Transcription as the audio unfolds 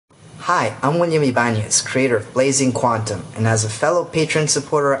Hi, I'm William Ibanez, creator of Blazing Quantum, and as a fellow patron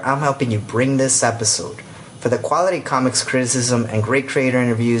supporter, I'm helping you bring this episode. For the quality comics criticism and great creator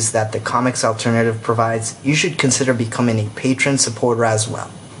interviews that the Comics Alternative provides, you should consider becoming a patron supporter as well.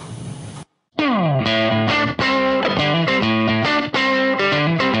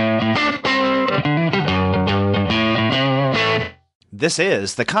 This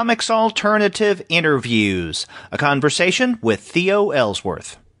is the Comics Alternative Interviews, a conversation with Theo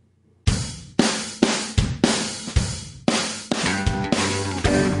Ellsworth.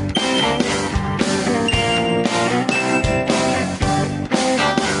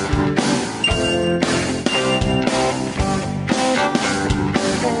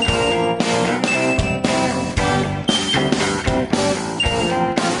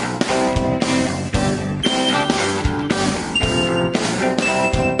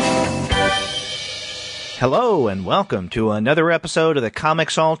 Hello and welcome to another episode of the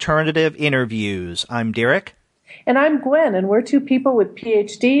Comics Alternative Interviews. I'm Derek. And I'm Gwen, and we're two people with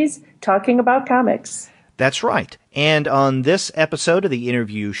PhDs talking about comics. That's right. And on this episode of the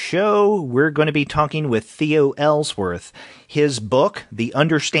interview show, we're going to be talking with Theo Ellsworth. His book, The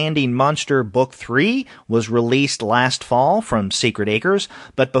Understanding Monster Book 3, was released last fall from Secret Acres.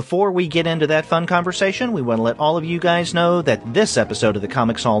 But before we get into that fun conversation, we want to let all of you guys know that this episode of the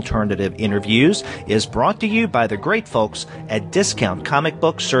Comics Alternative Interviews is brought to you by the great folks at Discount Comic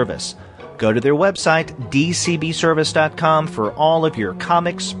Book Service. Go to their website, dcbservice.com, for all of your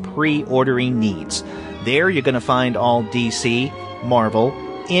comics pre-ordering needs. There you're going to find all DC, Marvel,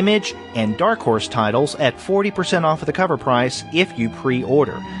 Image, and Dark Horse titles at 40% off of the cover price if you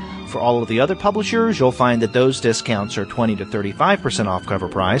pre-order. For all of the other publishers, you'll find that those discounts are 20 to 35% off cover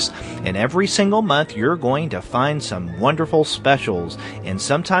price, and every single month you're going to find some wonderful specials, and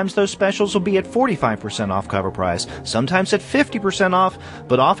sometimes those specials will be at 45% off cover price, sometimes at 50% off,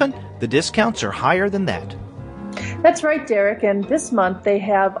 but often the discounts are higher than that. That's right, Derek, and this month they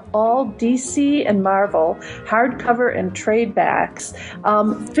have all DC and Marvel hardcover and trade backs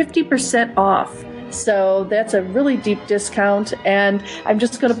 50% off. So that's a really deep discount, and I'm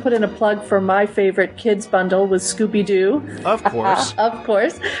just going to put in a plug for my favorite kids bundle with Scooby-Doo. Of course. Of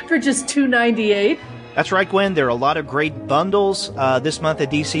course, for just $2.98. That's right, Gwen. There are a lot of great bundles this month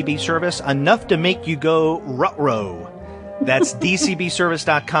at DCB Service, enough to make you go rut-row. That's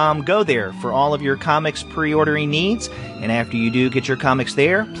dcbservice.com. Go there for all of your comics pre-ordering needs. And after you do get your comics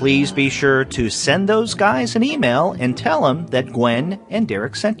there, please be sure to send those guys an email and tell them that Gwen and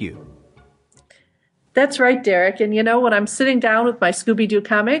Derek sent you. That's right, Derek. And you know, when I'm sitting down with my Scooby-Doo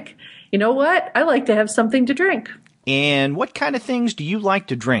comic, you know what? I like to have something to drink. And what kind of things do you like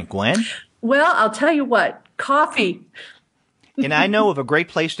to drink, Gwen? Well, I'll tell you what. Coffee. And I know of a great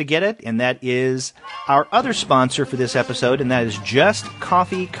place to get it, and that is our other sponsor for this episode, and that is Just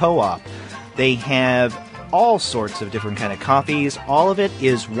Coffee Co-op. They have all sorts of different kind of coffees. All of it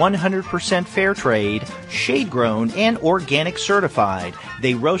is 100% fair trade, shade-grown, and organic certified.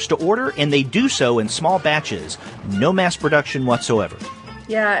 They roast to order, and they do so in small batches. No mass production whatsoever.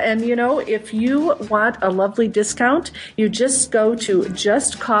 Yeah, and you know, if you want a lovely discount, you just go to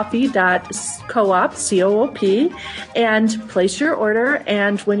justcoffee.coop, C-O-O-P, and place your order.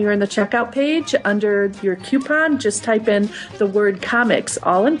 And when you're in the checkout page, under your coupon, just type in the word comics,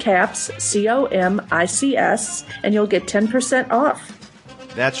 all in caps, C-O-M-I-C-S, and you'll get 10% off.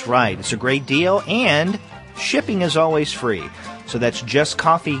 That's right. It's a great deal, and shipping is always free. So that's Just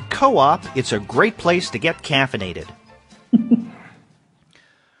Coffee Co-op. It's a great place to get caffeinated.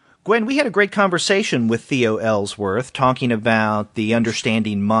 Gwen, we had a great conversation with Theo Ellsworth talking about the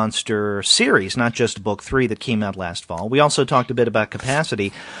Understanding Monster series, not just Book 3 that came out last fall. We also talked a bit about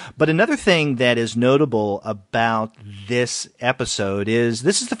capacity. But another thing that is notable about this episode is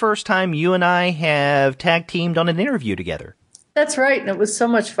this is the first time you and I have tag-teamed on an interview together. That's right, and it was so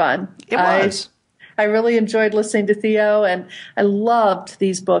much fun. It was. I really enjoyed listening to Theo, and I loved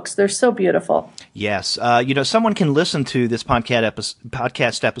these books. They're so beautiful. Yes. Someone can listen to this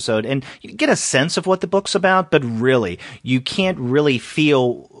podcast episode and get a sense of what the book's about, but really, you can't really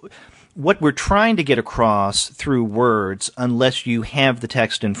feel what we're trying to get across through words unless you have the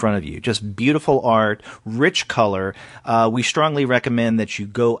text in front of you. Just beautiful art, rich color. We strongly recommend that you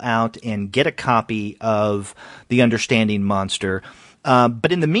go out and get a copy of The Understanding Monster.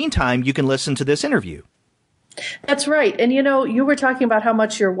 But in the meantime, you can listen to this interview. That's right. And you know, you were talking about how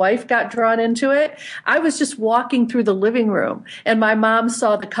much your wife got drawn into it. I was just walking through the living room and my mom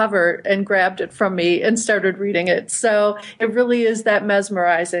saw the cover and grabbed it from me and started reading it. So it really is that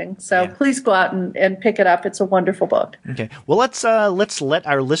mesmerizing. So please go out and pick it up. It's a wonderful book. Okay. Well, let's let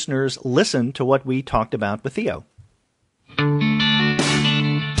our listeners listen to what we talked about with Theo.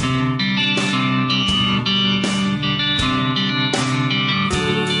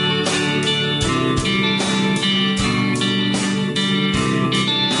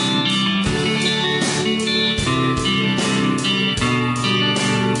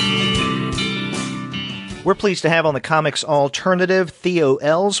 We're pleased to have on the Comics Alternative Theo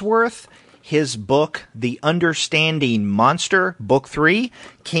Ellsworth. His book, The Understanding Monster, Book 3,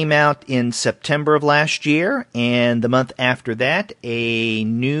 came out in September of last year, and the month after that, a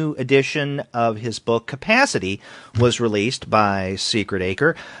new edition of his book, Capacity, was released by Secret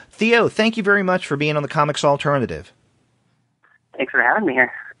Acre. Theo, thank you very much for being on the Comics Alternative. Thanks for having me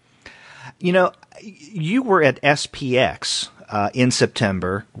here. You know, you were at SPX in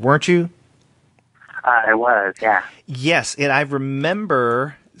September, weren't you? I was, yeah. Yes, and I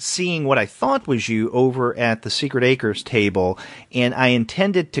remember seeing what I thought was you over at the Secret Acres table, and I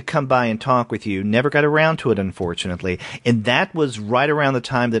intended to come by and talk with you. Never got around to it, unfortunately. And that was right around the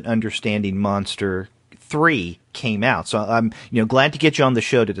time that Understanding Monster 3 came out. So I'm glad to get you on the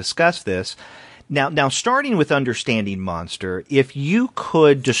show to discuss this. Now, starting with Understanding Monster, if you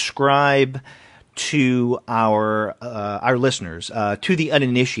could describe to our listeners, to the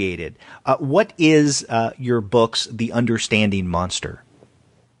uninitiated, what is your book's The Understanding Monster?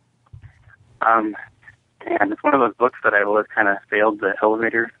 And it's one of those books that I always kind of failed the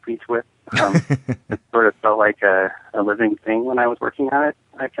elevator speech with. It sort of felt like a living thing when I was working on it,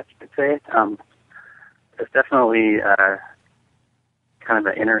 I guess you could say. It's definitely kind of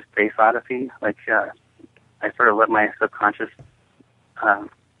an inner space odyssey. Like, I sort of let my subconscious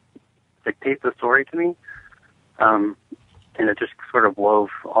dictate the story to me, and it just sort of wove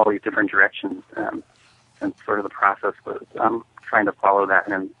all these different directions, and sort of the process was trying to follow that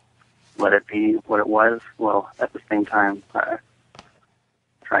and let it be what it was, while at the same time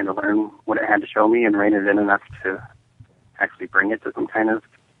trying to learn what it had to show me and rein it in enough to actually bring it to some kind of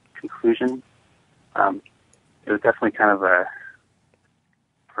conclusion. It was definitely kind of a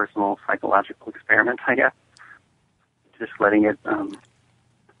personal psychological experiment, I guess. Just letting it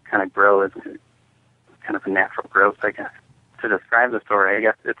kind of grow as kind of a natural growth, I guess. To describe the story, I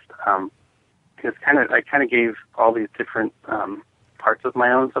guess it's I kind of gave all these different parts of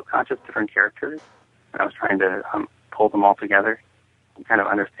my own subconscious different characters, and I was trying to pull them all together and kind of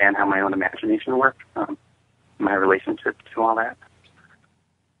understand how my own imagination worked, my relationship to all that.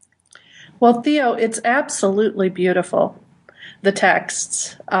 Well, Theo, it's absolutely beautiful, the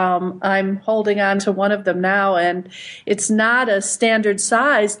texts. I'm holding on to one of them now, and it's not a standard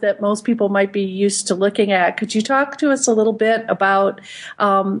size that most people might be used to looking at. Could you talk to us a little bit about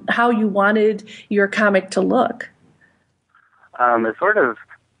how you wanted your comic to look? It sort of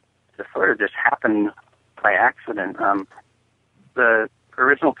just happened by accident. The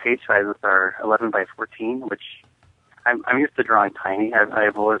original page sizes are 11 by 14, which I'm used to drawing tiny.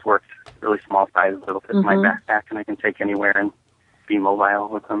 I've always worked really small sizes that'll fit in my backpack, and I can take anywhere and be mobile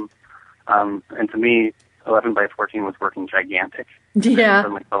with them. And to me, 11 by 14 was working gigantic. Yeah.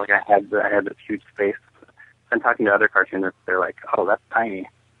 So I felt like I had this huge space. And talking to other cartoonists, they're like, "Oh, that's tiny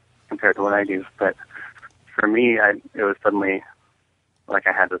compared to what I do." But for me, it was suddenly like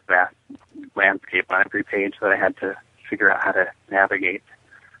I had this vast landscape on every page that I had to figure out how to navigate.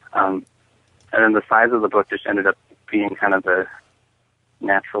 And then the size of the book just ended up being kind of the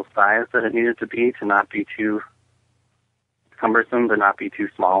natural size that it needed to be, to not be too cumbersome, to not be too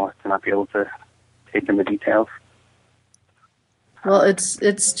small, to not be able to take in the details. Well, it's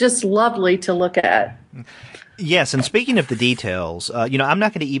just lovely to look at. Yes, and speaking of the details, I'm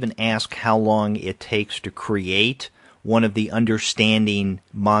not going to even ask how long it takes to create one of the Understanding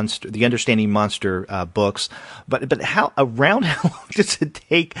Monster books, but how long does it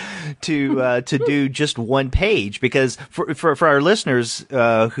take to do just one page? Because for our listeners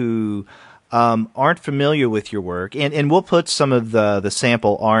who aren't familiar with your work, and we'll put some of the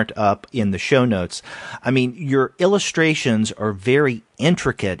sample art up in the show notes. I mean, your illustrations are very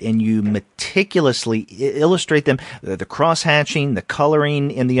intricate, and you meticulously illustrate them. The cross-hatching, the coloring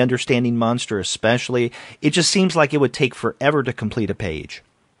in the Understanding Monster especially. It just seems like it would take forever to complete a page.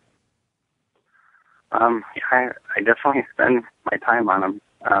 I definitely spend my time on them.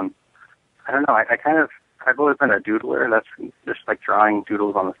 I don't know, I've always been a doodler. That's just like drawing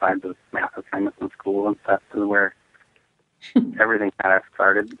doodles on the sides of math assignments in school and stuff is where everything kind of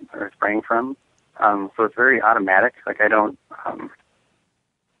started or sprang from. So it's very automatic. Like I don't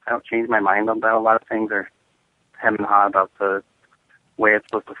change my mind about a lot of things or hem and haw about the way it's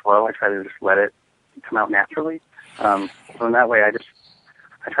supposed to flow. I try to just let it come out naturally. So in that way, I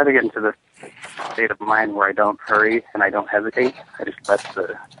try to get into this state of mind where I don't hurry and I don't hesitate. I just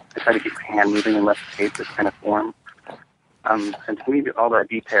I try to keep my hand moving and let the page just kind of form. And to me, all that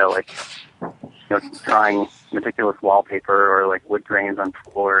detail, like, drawing meticulous wallpaper or like wood grains on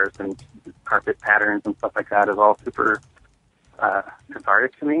floors and carpet patterns and stuff like that is all super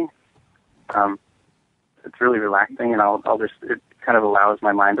cathartic to me. It's really relaxing, and it kind of allows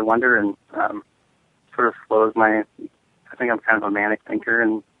my mind to wander and sort of slows I think I'm kind of a manic thinker,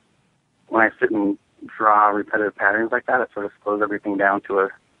 and when I sit and draw repetitive patterns like that, it sort of slows everything down to a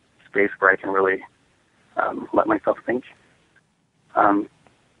space where I can really let myself think. So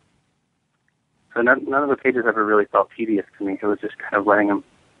none of the pages ever really felt tedious to me. It was just kind of letting them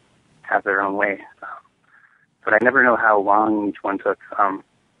have their own way. But I never know how long each one took,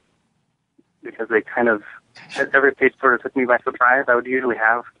 because they kind of, every page sort of took me by surprise. I would usually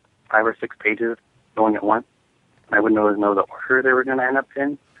have 5 or 6 pages going at once. I wouldn't always know the order they were going to end up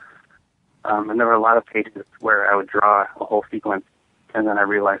in. And there were a lot of pages where I would draw a whole sequence, and then I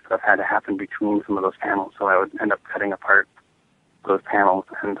realized stuff had to happen between some of those panels, so I would end up cutting apart those panels.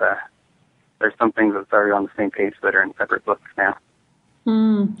 And there's some things that started on the same page that are in separate books now.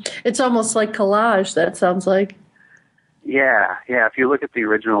 It's almost like collage, that sounds like. Yeah. If you look at the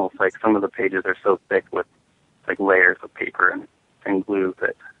originals, like some of the pages are so thick with like layers of paper and glue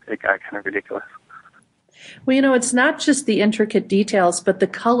that it got kind of ridiculous. Well, it's not just the intricate details, but the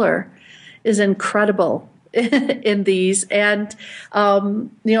color is incredible in these. And,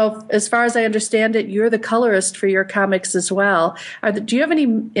 as far as I understand it, you're the colorist for your comics as well. Do you have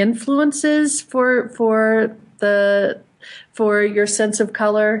any influences for your sense of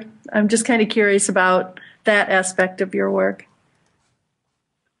color? I'm just kind of curious about that aspect of your work.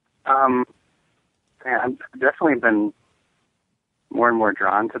 I've definitely been more and more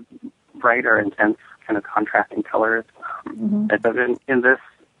drawn to bright or intense kind of contrasting colors. In this,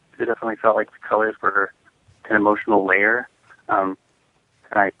 it definitely felt like the colors were an emotional layer. And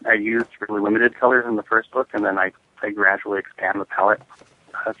I used really limited colors in the first book, and then I gradually expand the palette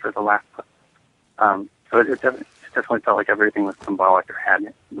for the last book. So it definitely felt like everything was symbolic or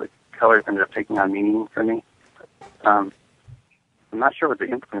had the colors ended up taking on meaning for me. I'm not sure what the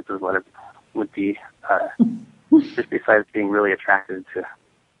influences would be, just besides being really attracted to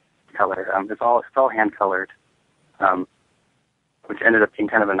color. It's all hand colored, which ended up being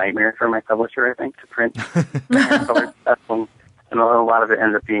kind of a nightmare for my publisher, I think, to print hand colored stuff. And a lot of it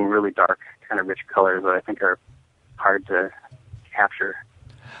ended up being really dark, kind of rich colors that I think are hard to capture.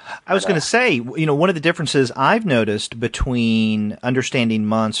 I was going to say, one of the differences I've noticed between Understanding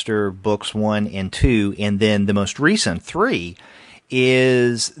Monster books 1 and 2 and then the most recent 3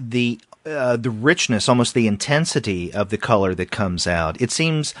 is the richness, almost the intensity of the color that comes out. It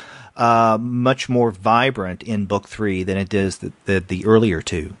seems much more vibrant in book 3 than it is the earlier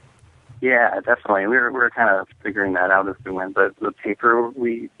 2. Yeah, definitely. We were kind of figuring that out as we went. But the paper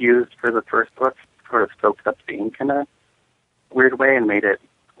we used for the first book sort of soaked up the ink in a weird way and made it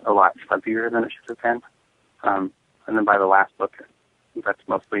a lot fuzzier than it should have been. And then by the last book, that's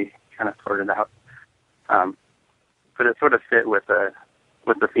mostly kind of sorted out. But it sort of fit with the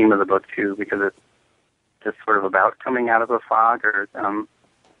theme of the book too, because it's just sort of about coming out of a fog, or kind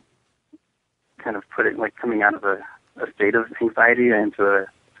of coming out of a state of anxiety into a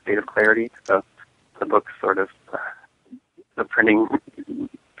state of clarity. So the book sort of, the printing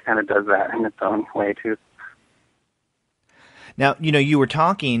kind of does that in its own way too. Now, you were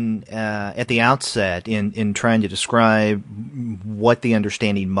talking at the outset in trying to describe what the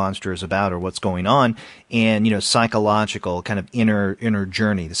Understanding Monster is about or what's going on, and, psychological kind of inner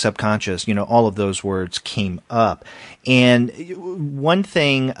journey, the subconscious, all of those words came up. And one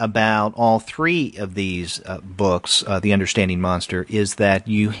thing about all 3 of these books, The Understanding Monster, is that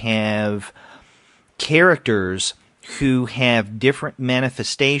you have characters who have different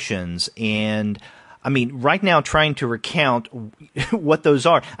manifestations, and right now trying to recount what those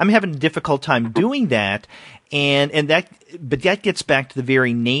are, I'm having a difficult time doing that, but that gets back to the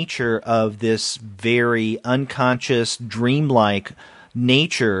very nature of this very unconscious, dreamlike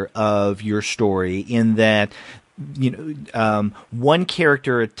nature of your story, in that, one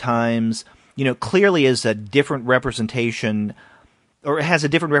character at times, clearly is a different representation, or has a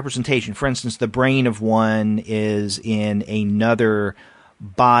different representation. For instance, the brain of one is in another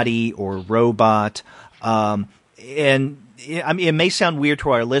body or robot, and it may sound weird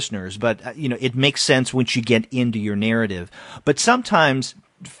to our listeners, but it makes sense once you get into your narrative. But sometimes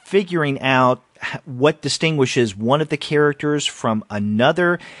figuring out what distinguishes one of the characters from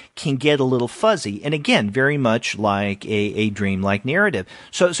another can get a little fuzzy, and again, very much like a dreamlike narrative.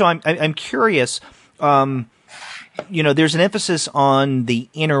 So I'm curious. There's an emphasis on the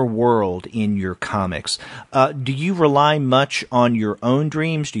inner world in your comics. Do you rely much on your own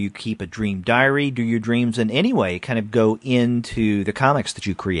dreams? Do you keep a dream diary? Do your dreams in any way kind of go into the comics that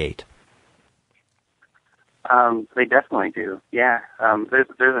you create? They definitely do. Yeah. There's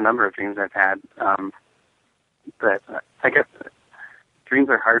a number of dreams I've had. But I guess dreams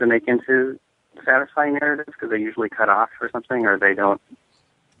are hard to make into satisfying narratives because they usually cut off or something, or they don't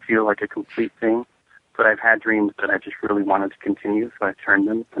feel like a complete thing. but I've had dreams that I just really wanted to continue, so I turned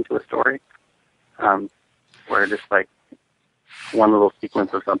them into a story, where just like one little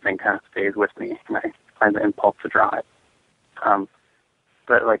sequence of something kind of stays with me, and I find the impulse to draw it.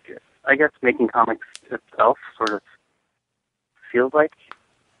 But like, I guess making comics itself sort of feels like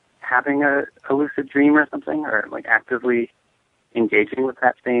having a lucid dream or something, or like actively engaging with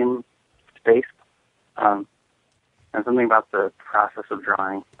that same space. And something about the process of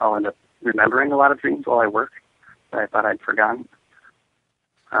drawing, I'll end up remembering a lot of dreams while I work that I thought I'd forgotten.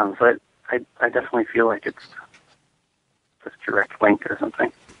 So I definitely feel like it's this direct link or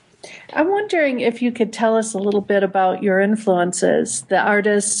something. I'm wondering if you could tell us a little bit about your influences, the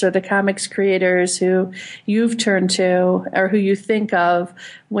artists or the comics creators who you've turned to or who you think of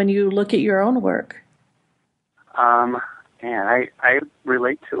when you look at your own work. I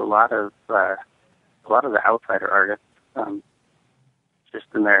relate to a lot of the outsider artists, just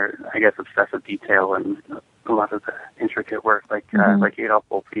in their, I guess, obsessive detail and a lot of the intricate work, like Adolf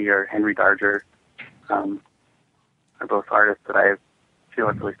Wolpe or Henry Darger, are both artists that I feel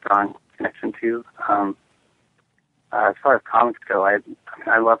a really strong connection to. As far as comics go,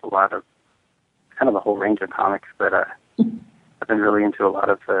 I love a lot of kind of the whole range of comics, but I've been really into a lot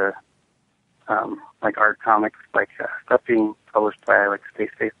of the like art comics, like stuff being published by like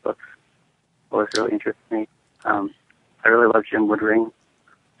Space books. Always really interests me. I really love Jim Woodring.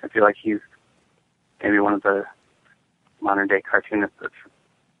 I feel like he's maybe one of the modern day cartoonists that's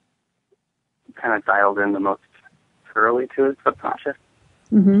kind of dialed in the most thoroughly to his subconscious.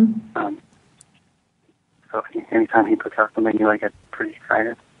 Mm-hmm. So anytime he puts out something new, I get pretty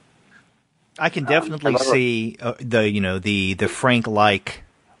excited. I can definitely see the Frank-like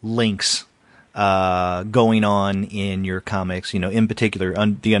links going on in your comics. In particular,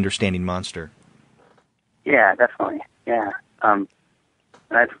 the Understanding Monster. Yeah, definitely. Yeah.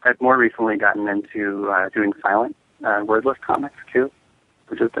 I've more recently gotten into doing silent, wordless comics too,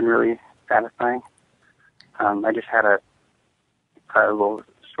 which has been really satisfying. I just had a little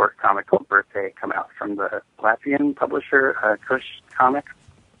short comic called Birthday come out from the Latvian publisher, Kush Comics.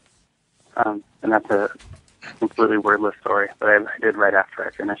 And that's a completely wordless story that I did right after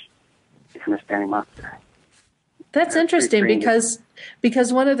I finished The Understanding Monster. That's interesting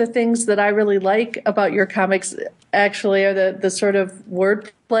because one of the things that I really like about your comics actually are the sort of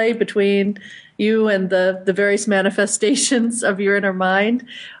wordplay between you and the various manifestations of your inner mind.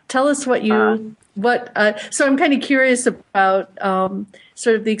 Tell us what so I'm kind of curious about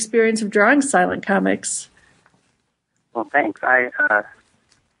sort of the experience of drawing silent comics. Well, thanks. I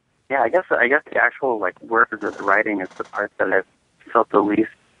guess the actual like words of the writing is the part that I've felt the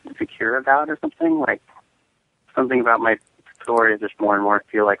least secure about, or something. Like something about my stories just more and more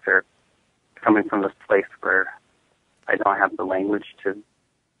feel like they're coming from this place where I don't have the language to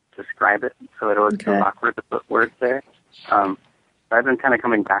describe it, so it always feels awkward to put words there. I've been kind of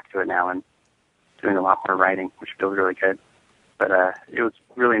coming back to it now and doing a lot more writing, which feels really good. But it was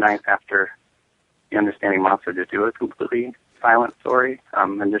really nice after The Understanding Monster to do a completely silent story,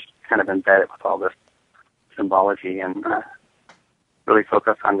 and just kind of embed it with all this symbology and really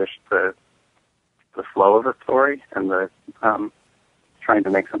focus on just the flow of the story and the trying to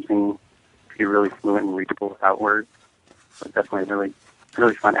make something be really fluent and readable without words. So definitely a really,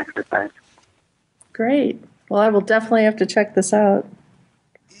 really fun exercise. Great. Well, I will definitely have to check this out.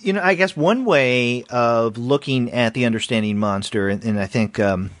 I guess one way of looking at The Understanding Monster, and I think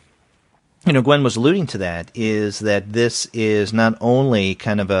Gwen was alluding to that, is that this is not only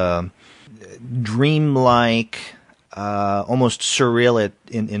kind of a dreamlike, almost surreal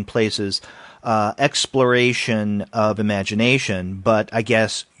in places, exploration of imagination, but I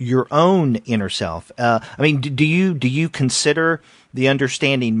guess your own inner self. Do you consider The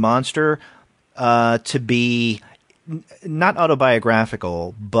Understanding Monster to be not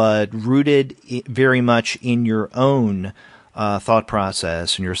autobiographical, but rooted very much in your own thought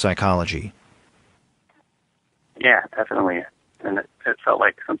process and your psychology? Yeah, definitely. And it felt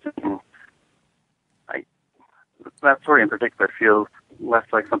like something, like, that story in particular feels less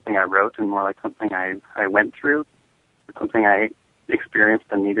like something I wrote and more like something I went through, something I experienced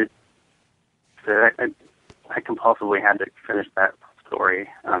and needed. So I compulsively had to finish that story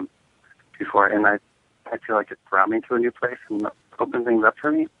before, and I feel like it brought me to a new place and opened things up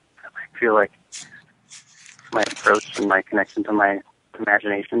for me. I feel like my approach and my connection to my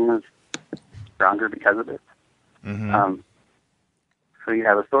imagination is stronger because of it. Mm-hmm. So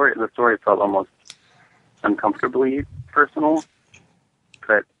yeah, the story felt almost uncomfortably personal,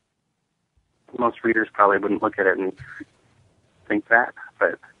 but most readers probably wouldn't look at it and think that.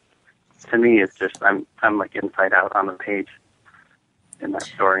 But to me, it's just I'm like inside out on the page in that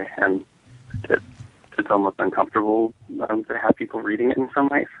story, and it's almost uncomfortable to have people reading it in some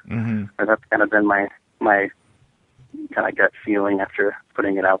ways. Mm-hmm. Or that's kind of been my kind of gut feeling after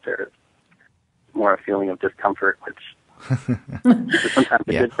putting it out there. It's more a feeling of discomfort, which is sometimes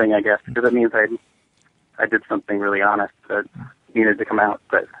a good thing, I guess, because it means I did something really honest that needed to come out.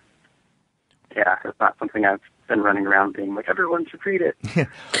 But yeah, it's not something I've been running around being like, everyone should read it.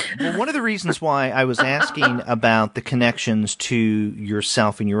 Well, one of the reasons why I was asking about the connections to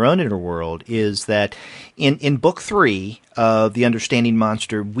yourself and your own inner world is that in book 3 of The Understanding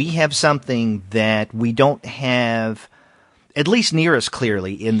Monster, we have something that we don't have, at least near as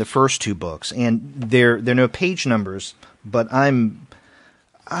clearly, in the first 2 books. And there are no page numbers, but I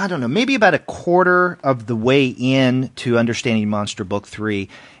don't know, maybe about a quarter of the way in to Understanding Monster Book 3,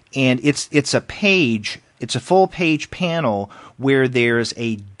 and it's a full page panel where there's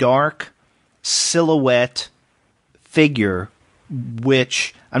a dark silhouette figure,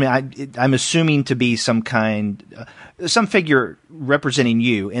 which, I mean, I'm assuming to be some figure representing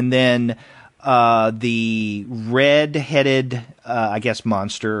you, and then the red-headed, I guess,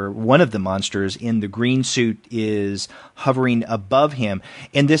 monster, or one of the monsters in the green suit is hovering above him.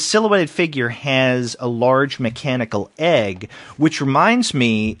 And this silhouetted figure has a large mechanical egg, which reminds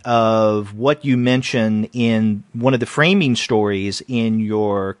me of what you mention in one of the framing stories in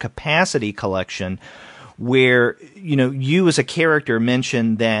your Capacity collection, where, you as a character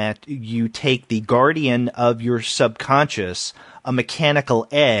mentioned that you take the guardian of your subconscious, a mechanical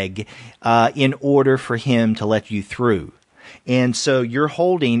egg, in order for him to let you through. And so you're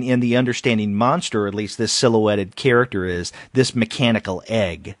holding in the Understanding Monster, or at least this silhouetted character is, this mechanical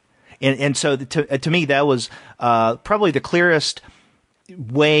egg. And so to me, that was probably the clearest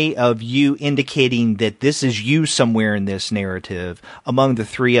way of you indicating that this is you somewhere in this narrative among the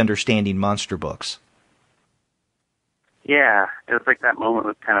 3 Understanding Monster books. Yeah, it was like that moment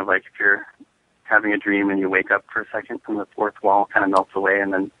was kind of like if you're having a dream and you wake up for a second and the fourth wall kind of melts away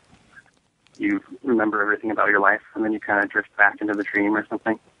and then you remember everything about your life and then you kind of drift back into the dream or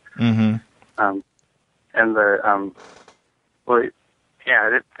something. Mm-hmm.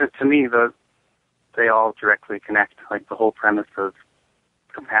 To me, they all directly connect. Like the whole premise of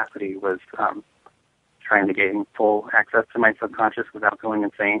Capacity was trying to gain full access to my subconscious without going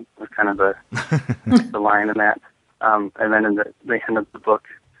insane was kind of the line in that. And then in the end of the book,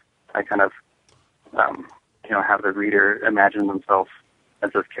 I kind of have the reader imagine themselves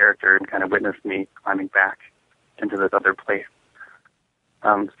as this character and kind of witness me climbing back into this other place.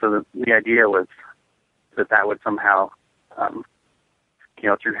 So the idea was that would somehow,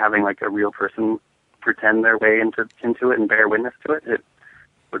 through having like a real person pretend their way into it and bear witness to it, it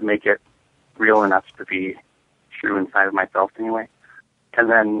would make it real enough to be true inside of myself anyway. And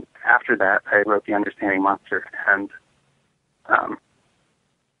then after that, I wrote The Understanding Monster, and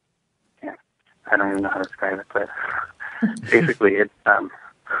I don't even know how to describe it, but basically it's The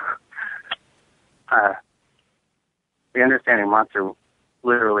Understanding Monster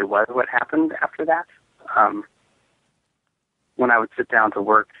literally was what happened after that. When I would sit down to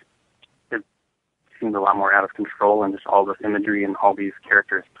work, it seemed a lot more out of control, and just all this imagery and all these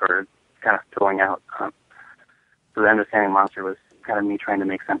characters started kind of filling out. So The Understanding Monster was kind of me trying to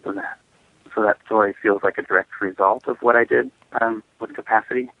make sense of that. So that story feels like a direct result of what I did with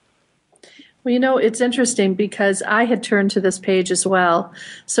Capacity. Well, it's interesting because I had turned to this page as well.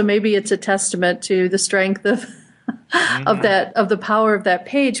 So maybe it's a testament to the strength of of the power of that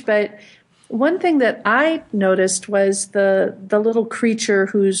page. But one thing that I noticed was the little creature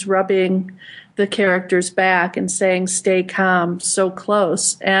who's rubbing the character's back and saying, "Stay calm, so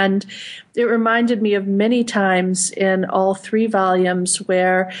close." And it reminded me of many times in all 3 volumes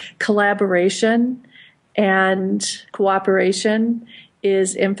where collaboration and cooperation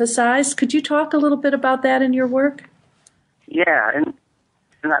is emphasized. Could you talk a little bit about that in your work? Yeah, and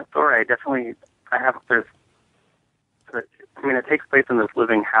in that story, it takes place in this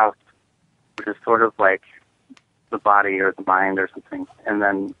living house, which is sort of like the body or the mind or something, and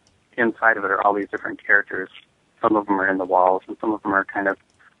then inside of it are all these different characters. Some of them are in the walls, and some of them are kind of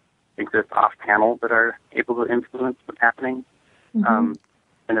exist off panel that are able to influence what's happening. Mm-hmm.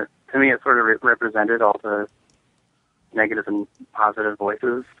 To me, it sort of represented all the negative and positive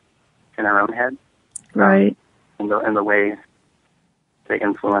voices in our own head, right? And the way they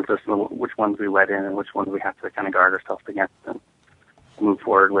influence us, and which ones we let in, and which ones we have to kind of guard ourselves against and move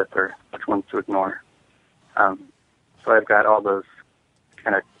forward with, or which ones to ignore. So I've got all those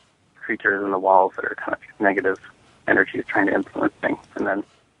kind of creatures in the walls that are kind of negative energies trying to influence things, and then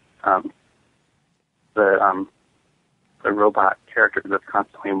the robot character that's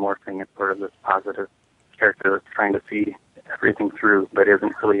constantly morphing is sort of this positive character that's trying to see everything through, but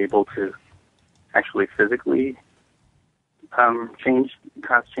isn't really able to actually physically cause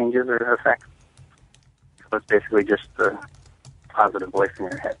changes or effects. So it's basically just the positive voice in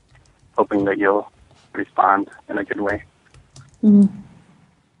your head, hoping that you'll respond in a good way.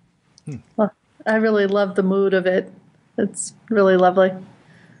 Well, I really love the mood of it. It's really lovely.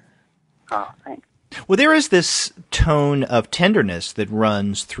 Oh, thanks. Well, there is this tone of tenderness that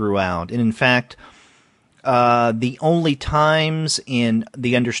runs throughout. And in fact, the only times in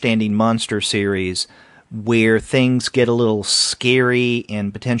the Understanding Monster series where things get a little scary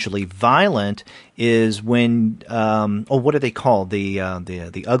and potentially violent is when, what are they called? The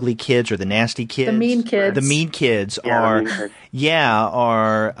ugly kids or the nasty kids? The mean kids. The mean kids Yeah,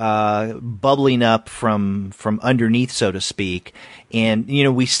 are bubbling up from underneath, so to speak. And,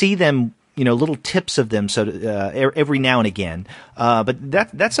 we see them, little tips of them every now and again. But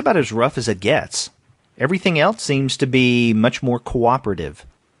that's about as rough as it gets. Everything else seems to be much more cooperative.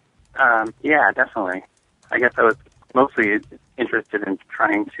 Yeah, definitely. I guess I was mostly interested in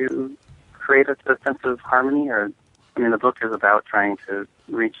trying to create a sense of harmony. The book is about trying to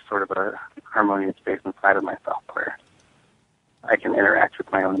reach sort of a harmonious space inside of myself where I can interact with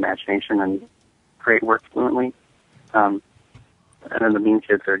my own imagination and create work fluently. And then the mean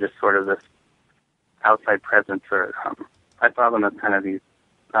kids are just sort of this outside presence, or I saw them as kind of these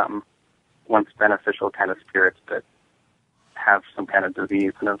once beneficial kind of spirits that have some kind of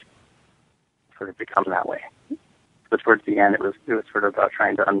disease and have sort of become that way. But towards the end, it was sort of about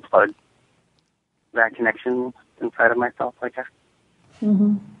trying to unplug that connection inside of myself, I guess.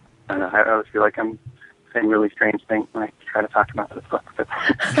 Mm-hmm. I don't know, I always feel like I'm saying really strange things when I try to talk about this book, but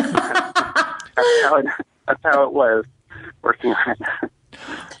that's how it was working on it.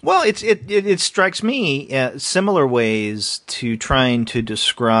 Well, it strikes me similar ways to trying to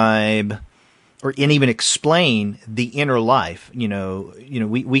describe and even explain the inner life.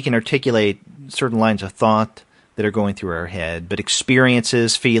 We can articulate certain lines of thought that are going through our head, but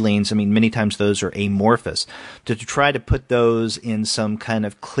experiences, feelings, many times those are amorphous. To try to put those in some kind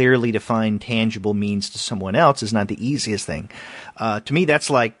of clearly defined, tangible means to someone else is not the easiest thing. To me, that's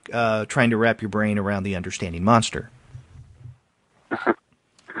like trying to wrap your brain around the Understanding Monster.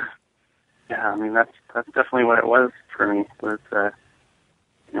 Yeah, that's definitely what it was for me. It was a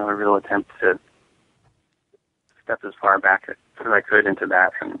real attempt to step as far back as I could into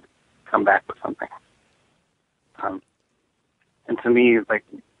that and come back with something. And to me,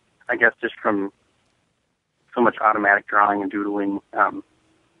 I guess just from so much automatic drawing and doodling, I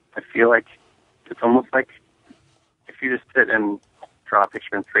feel like it's almost like if you just sit and draw a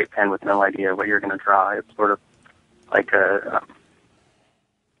picture in straight pen with no idea what you're going to draw, it's sort of like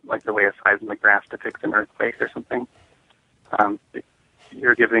like the way a seismic graph depicts an earthquake or something.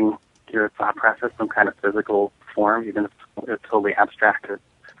 You're giving your thought process some kind of physical form, even if it's totally abstract. It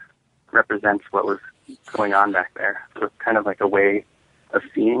represents what was going on back there. So it's kind of like a way of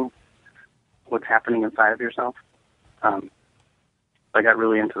seeing what's happening inside of yourself. I got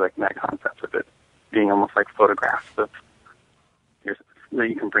really into that concept of it being almost like photographs that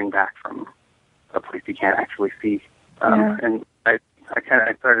you can bring back from a place you can't actually see. And I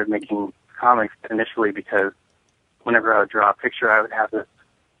started making comics initially because whenever I would draw a picture, I would have this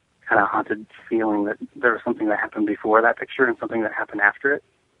kind of haunted feeling that there was something that happened before that picture and something that happened after it.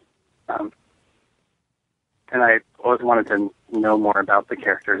 And I always wanted to know more about the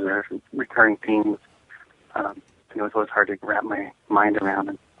characters. There are recurring themes. And it was always hard to wrap my mind around.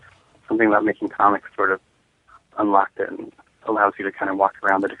 And something about making comics sort of unlocked it and allows you to kind of walk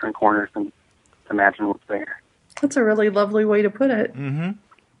around the different corners and imagine what's there. That's a really lovely way to put it. Mm-hmm.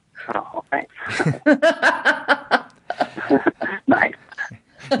 Oh, thanks. Nice.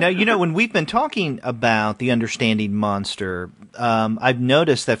 Now, when we've been talking about the Understanding Monster, I've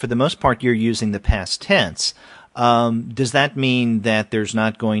noticed that for the most part you're using the past tense. Does that mean that there's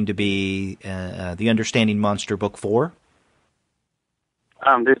not going to be the Understanding Monster Book 4?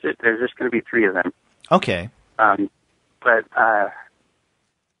 There's just going to be 3 of them. Okay. But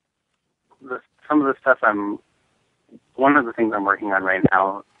some of the stuff one of the things I'm working on right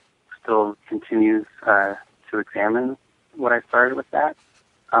now still continues to examine what I started with that.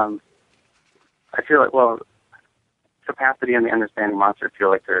 I feel like, Capacity and the Understanding Monster feel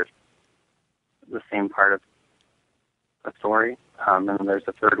like they're the same part of the story. And then there's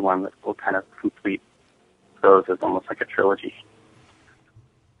a third one that will kind of complete those as almost like a trilogy.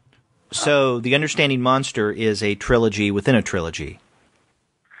 So the Understanding Monster is a trilogy within a trilogy.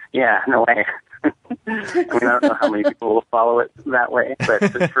 Yeah, no way. I don't know how many people will follow it that way,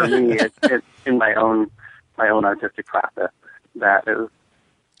 but for me, it's in my own artistic process. That was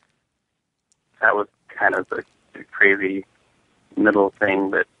kind of the crazy middle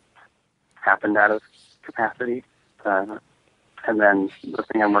thing that happened out of capacity. And then the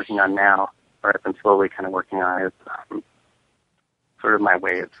thing I'm working on now, or I've been slowly kind of working on, is sort of my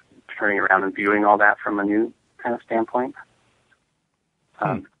way of turning around and viewing all that from a new kind of standpoint.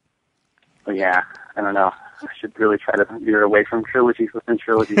 But yeah, I don't know. I should really try to veer away from trilogies within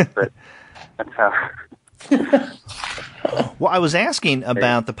trilogies, but that's how. Well, I was asking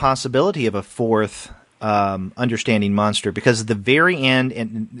about the possibility of a fourth understanding monster, because at the very end,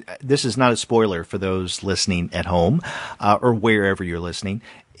 and this is not a spoiler for those listening at home or wherever you're listening,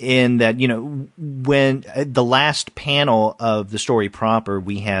 in that, when the last panel of the story proper,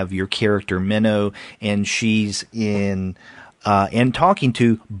 we have your character Minnow, and she's in and talking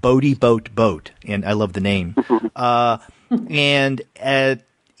to Boaty Boat, and I love the name. And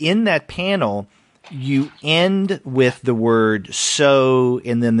in that panel, you end with the word "so,"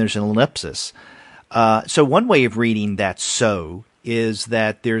 and then there's an ellipsis. So one way of reading that "so" is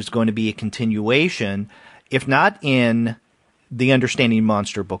that there's going to be a continuation, if not in the Understanding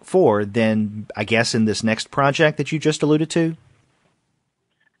Monster Book 4, then I guess in this next project that you just alluded to?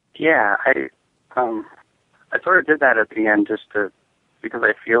 Yeah, I sort of did that at the end because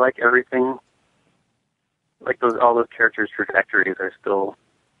I feel like everything, like all those characters' trajectories are still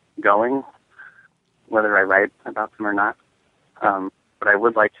going, whether I write about them or not. But I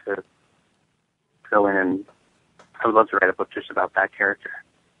would like to go in and I would love to write a book just about that character.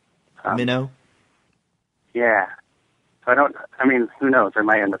 Minnow? Yeah. So who knows? There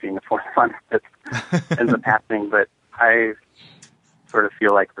might end up being a fourth one that ends up happening, but I sort of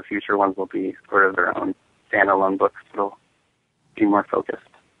feel like the future ones will be sort of their own standalone books. It'll be more focused.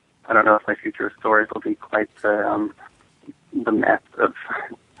 I don't know if my future stories will be quite the mess of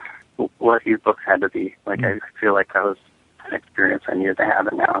what these books had to be. Like, I feel like that was an experience I needed to have,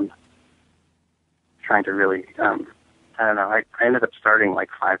 and now I'm trying to really, I don't know, I ended up starting like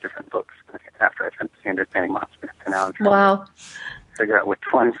 5 different books after I finished The Understanding Monster, and now I'm trying to figure out which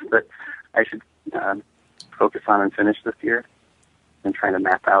ones that I should focus on and finish this year, and trying to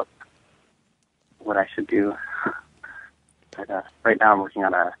map out what I should do. But right now I'm working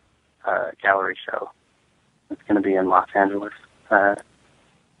on a gallery show. It's going to be in Los Angeles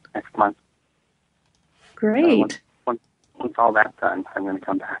next month. Great. Once all that's done, I'm going to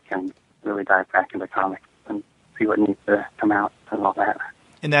come back and really dive back into comics and see what needs to come out and all that.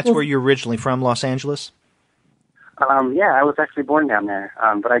 And that's where you're originally from, Los Angeles? Yeah, I was actually born down there,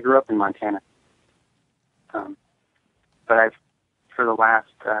 but I grew up in Montana. But for the last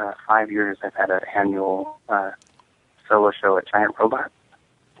 5 years, I've had an annual solo show at Giant Robot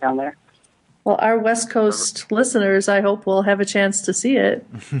down there. Well, our West Coast listeners, I hope, will have a chance to see it.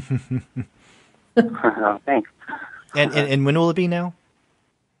 Thanks. And when will it be now?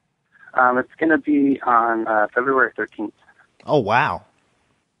 It's going to be on February 13th. Oh, wow.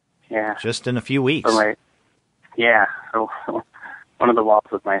 Yeah. Just in a few weeks. So one of the walls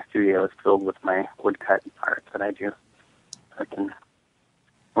of my studio is filled with my woodcut art that I do. I've been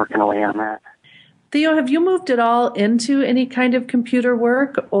working away on that. Theo, have you moved at all into any kind of computer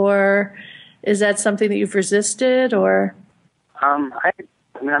work, or is that something that you've resisted, or? I'm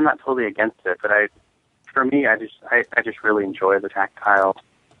not totally against it, but for me, I just really enjoy the tactile,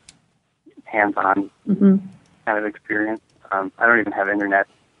 hands-on kind of experience. I don't even have internet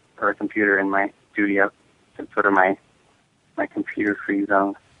or a computer in my studio. It's sort of my computer-free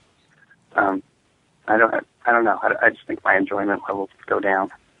zone. I don't know. I just think my enjoyment levels go down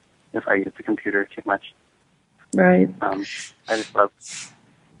if I use the computer too much. Right. I just love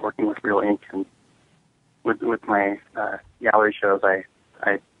working with real ink, and with my gallery shows, I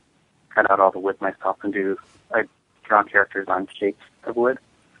cut out all the wood myself and I draw characters on shapes of wood.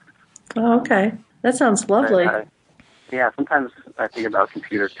 Oh, okay. That sounds lovely. Yeah, sometimes I think about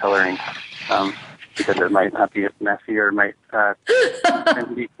computer coloring because it might not be as messy, or might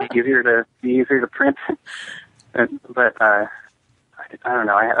be easier to print. But I don't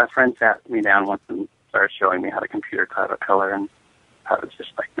know. A friend sat me down once and started showing me how to computer color, and I was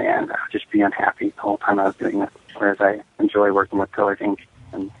just like, man, I would just be unhappy the whole time I was doing this. Whereas I enjoy working with colored ink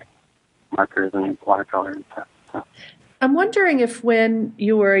and markers and watercolor and stuff. So. I'm wondering if when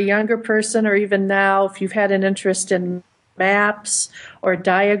you were a younger person, or even now, if you've had an interest in maps or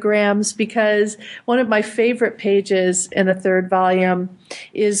diagrams, because one of my favorite pages in the third volume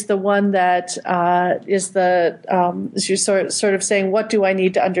is the one that is you're sort of saying, what do I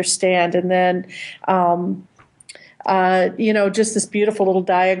need to understand? And then, just this beautiful little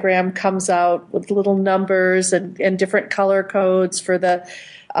diagram comes out with little numbers and different color codes for the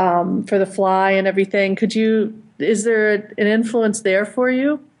fly and everything. Is there an influence there for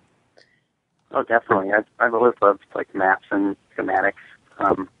you? Oh, definitely. I've always loved like maps and schematics.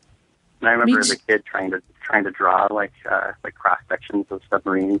 And I remember as a kid trying to draw like cross sections of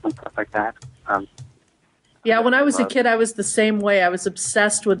submarines and stuff like that. Yeah, when I was a kid, I was the same way. I was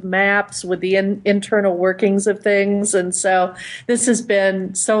obsessed with maps, with the internal workings of things, and so this has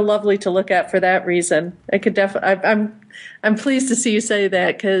been so lovely to look at for that reason. I could definitely. I'm pleased to see you say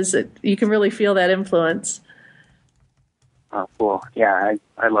that because you can really feel that influence. Oh, cool. Yeah,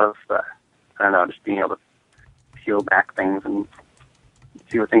 I love. I don't know, just being able to peel back things and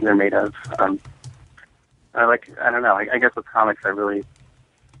see what things are made of. I don't know. I guess with comics, I really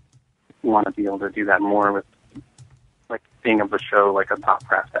want to be able to do that more with, like, being able to show, like, a thought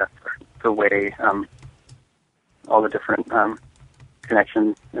process or the way all the different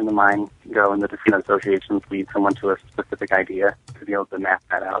connections in the mind go and the different associations lead someone to a specific idea, to be able to map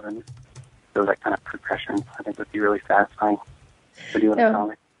that out and show that kind of progression. I think would be really satisfying to do in a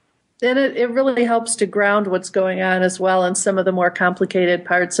comic. And it really helps to ground what's going on as well in some of the more complicated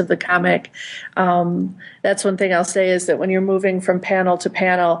parts of the comic. That's one thing I'll say is that when you're moving from panel to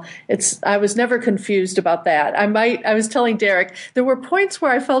panel, I was never confused about that. I was telling Derek, there were points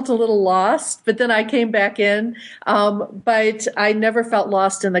where I felt a little lost, but then I came back in. But I never felt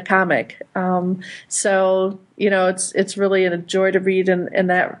lost in the comic. So, it's really a joy to read in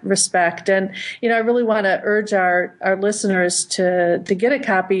that respect. And, I really want to urge our listeners to get a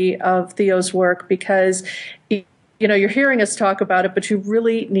copy of Theo's work because, you're hearing us talk about it, but you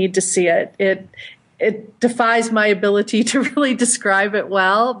really need to see it. It defies my ability to really describe it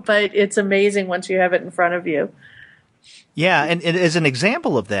well, but it's amazing once you have it in front of you. Yeah, and as an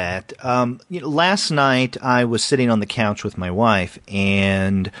example of that, last night I was sitting on the couch with my wife,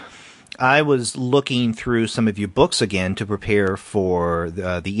 and I was looking through some of your books again to prepare for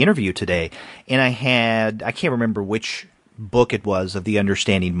the interview today, and I can't remember which book it was of The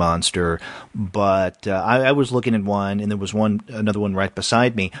Understanding Monster, but I was looking at one, and there was another one right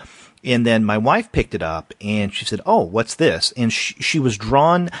beside me. And then my wife picked it up, and she said, "Oh, what's this?" And she was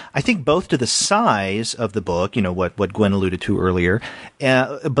drawn, I think, both to the size of the book, what Gwen alluded to earlier,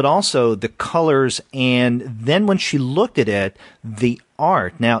 but also the colors. And then when she looked at it, the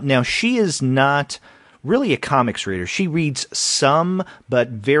art. Now she is not really a comics reader. She reads some, but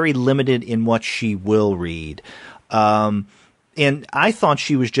very limited in what she will read. And I thought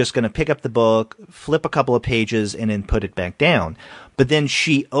she was just going to pick up the book, flip a couple of pages, and then put it back down. But then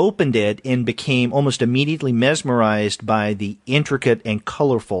she opened it and became almost immediately mesmerized by the intricate and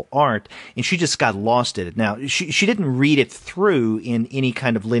colorful art, and she just got lost in it. Now, she didn't read it through in any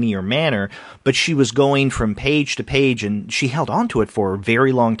kind of linear manner, but she was going from page to page, and she held on to it for a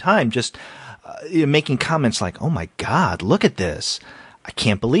very long time, just making comments like, "Oh my God, look at this. I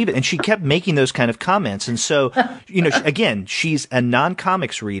can't believe it." And she kept making those kind of comments. And so, again, she's a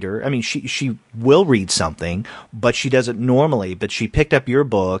non-comics reader. I mean, she will read something, but she doesn't normally. But she picked up your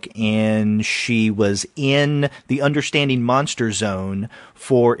book, and she was in the Understanding Monster zone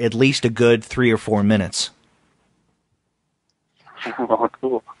for at least a good 3 or 4 minutes. Oh,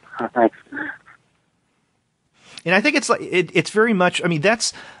 cool. Thanks. And I think it's very much, I mean,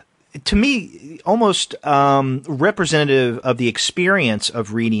 that's, to me, almost representative of the experience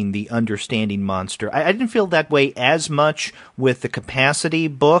of reading The Understanding Monster. I didn't feel that way as much with the Capacity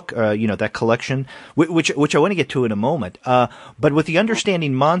book, that collection, which I want to get to in a moment. But with The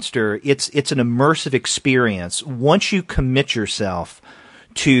Understanding Monster, it's an immersive experience. Once you commit yourself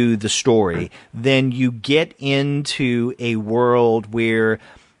to the story, then you get into a world where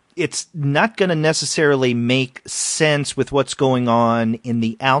it's not going to necessarily make sense with what's going on in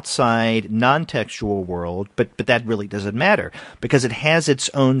the outside non-textual world, but that really doesn't matter because it has its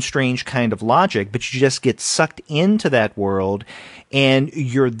own strange kind of logic, but you just get sucked into that world and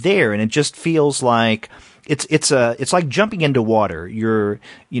you're there, and it just feels like it's like jumping into water.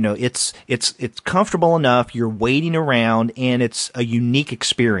 It's comfortable enough, you're wading around, and it's a unique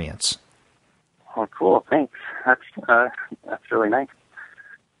experience. Oh, cool. Thanks. That's really nice.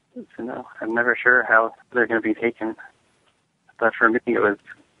 I'm never sure how they're going to be taken, but for me it was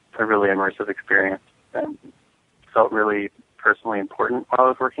a really immersive experience and felt really personally important while I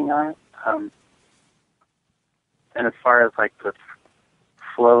was working on it. And as far as like the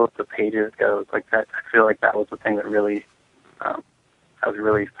flow of the pages goes, like that, I feel like that was the thing that really I was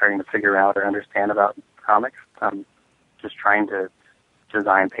really starting to figure out or understand about comics. Just trying to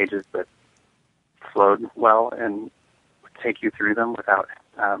design pages that flowed well and would take you through them without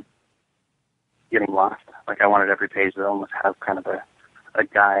getting lost. Like I wanted every page to almost have kind of a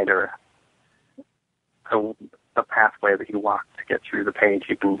guide or a pathway that you walk to get through the page.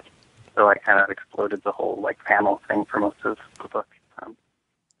 So I kind of exploded the whole like panel thing for most of the book.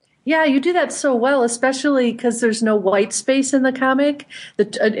 Yeah, you do that so well, especially because there's no white space in the comic,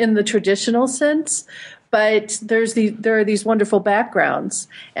 in the traditional sense. But there are these wonderful backgrounds,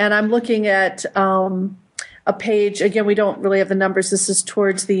 and I'm looking at a page. Again, we don't really have the numbers. This is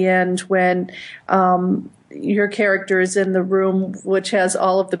towards the end when your character is in the room, which has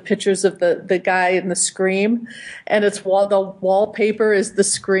all of the pictures of the guy in the Scream, and the wallpaper is the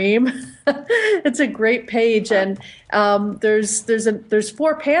Scream. It's a great page, and there's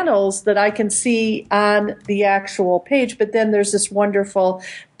 4 panels that I can see on the actual page, but then there's this wonderful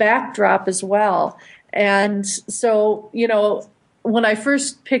backdrop as well. And so, when I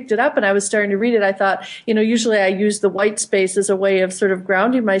first picked it up and I was starting to read it, I thought, usually I use the white space as a way of sort of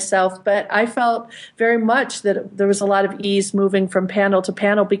grounding myself, but I felt very much that there was a lot of ease moving from panel to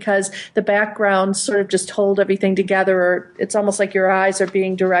panel because the backgrounds sort of just hold everything together, or it's almost like your eyes are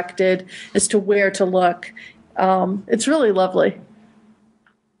being directed as to where to look. It's really lovely.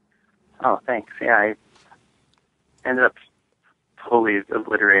 Oh, thanks. Yeah, I ended up totally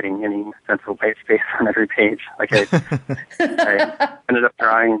obliterating any sense of white space on every page. Like I ended up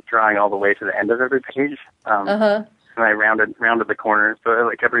drawing all the way to the end of every page, and I rounded the corners. So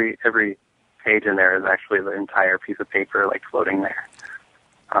like every page in there is actually the entire piece of paper like floating there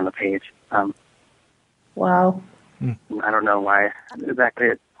on the page. Wow. I don't know why exactly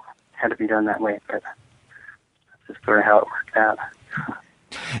it had to be done that way, but that's just sort of how it worked out.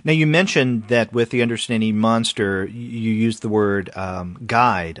 Now, you mentioned that with The Understanding Monster, you used the word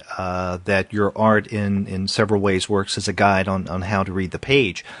guide, that your art in several ways works as a guide on how to read the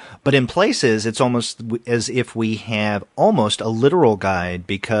page. But in places, it's almost as if we have almost a literal guide,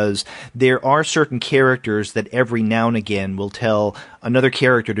 because there are certain characters that every now and again will tell another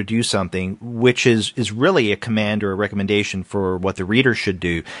character to do something, which is really a command or a recommendation for what the reader should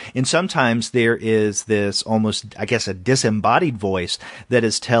do. And sometimes there is this almost, I guess, a disembodied voice that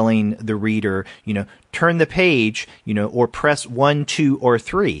is telling the reader, turn the page, or press 1, 2, or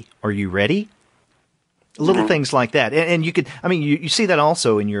 3. Are you ready? Little things like that. And you could, you see that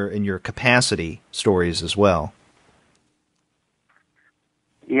also in your capacity stories as well.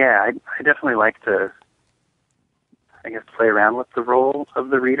 Yeah, I definitely like to, I guess, play around with the role of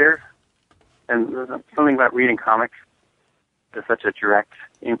the reader. And there's something about reading comics. There's such a direct,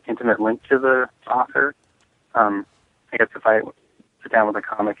 intimate link to the author. I guess if I sit down with a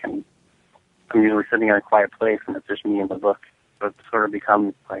comic and I'm usually sitting in a quiet place and it's just me and the book, so it sort of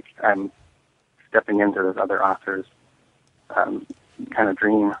becomes like I'm stepping into this other author's kind of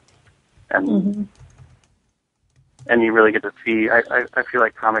dream. And and you really get to see, I feel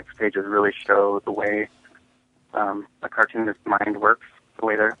like comics pages really show the way a cartoonist's mind works, the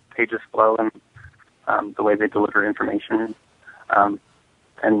way their pages flow, and the way they deliver information.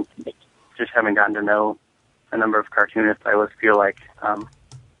 And just having gotten to know a number of cartoonists, I always feel like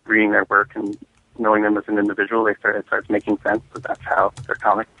reading their work and knowing them as an individual, it starts making sense that that's how their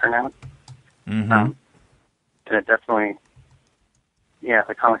comics turn out. And it definitely,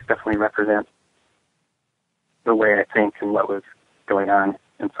 the comics definitely represent the way I think and what was going on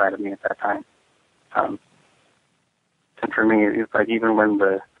inside of me at that time. And for me, it's like even when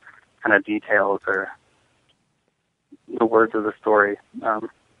the kind of details or the words of the story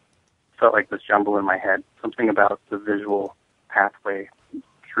felt like this jumble in my head, something about the visual pathway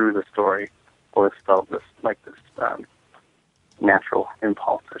through the story always felt this natural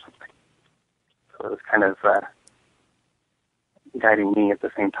impulse or something. So it was kind of guiding me at the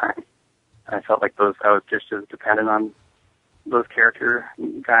same time. And I felt like I was just as dependent on those character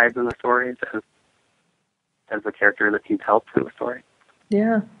guides in the stories as the character that needs help in the story.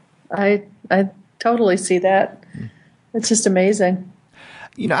 Yeah, I totally see that. It's just amazing.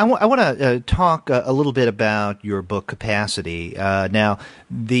 I want to talk a little bit about your book Capacity. Now,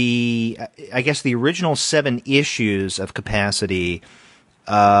 I guess the original 7 issues of Capacity,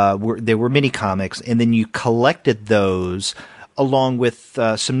 there were mini comics, and then you collected those along with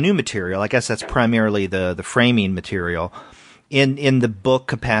some new material. I guess that's primarily the framing material in the book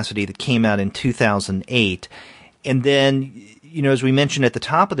Capacity that came out in 2008. And then, as we mentioned at the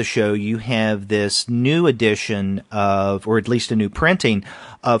top of the show, you have this new edition of, or at least a new printing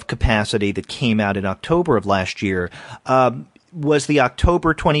of Capacity that came out in October of last year. Was the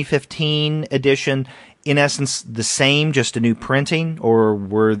October 2015 edition, in essence, the same, just a new printing, or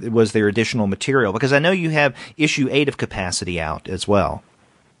was there additional material? Because I know you have issue 8 of Capacity out as well.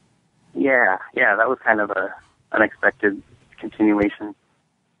 Yeah, that was kind of a unexpected continuation.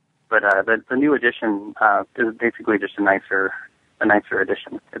 But the new edition is basically just a nicer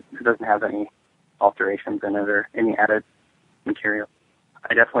edition. It doesn't have any alterations in it or any added material.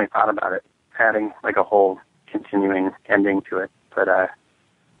 I definitely thought about it, adding like a whole continuing ending to it, but I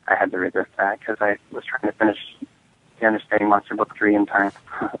I had to resist that because I was trying to finish the Understanding Monster Book 3 in time.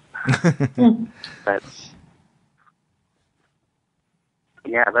 But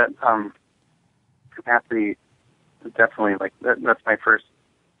yeah, that Capacity is definitely like that's my first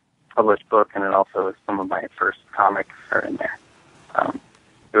published book, and it also is some of my first comics are in there.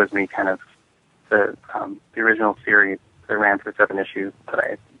 It was me kind of the original series that ran for 7 issues that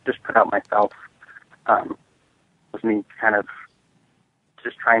I just put out myself. Was me kind of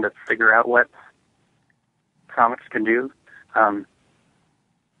just trying to figure out what comics could do, and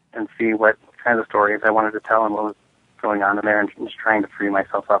see what kinds of stories I wanted to tell and what was going on in there, and just trying to free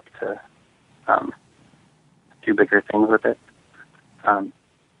myself up to do bigger things with it. And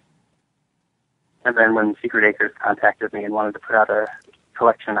then when Secret Acres contacted me and wanted to put out a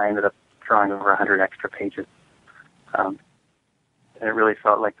collection, I ended up drawing over 100 extra pages. And it really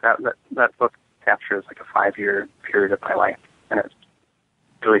felt like that book captures like a 5-year period of my life, and it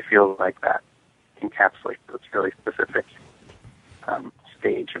really feels like that encapsulates this really specific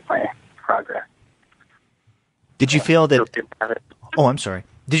stage of my progress. Did you feel that? Oh, I'm sorry.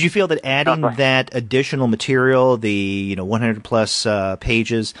 Did you feel that adding that additional material, the 100 plus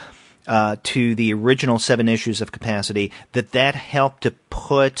pages, to the original 7 issues of Capacity, that helped to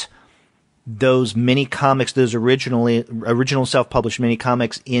put those mini comics, those original self-published mini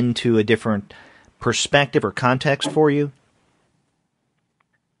comics, into a different perspective or context for you?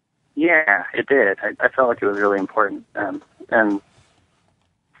 Yeah, it did. I felt like it was really important, and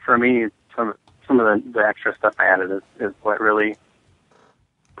for me, some of the extra stuff I added is what really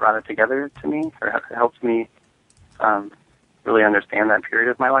brought it together to me, or helped me really understand that period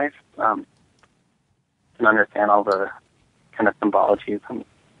of my life, and understand all the kind of symbologies and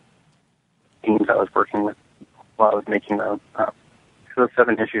themes I was working with while I was making those. Those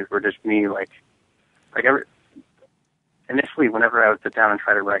 7 issues were just me, initially, whenever I would sit down and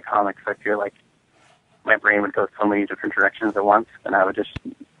try to write comics, I feel like my brain would go so many different directions at once, and I would just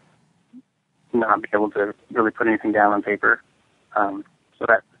not be able to really put anything down on paper. So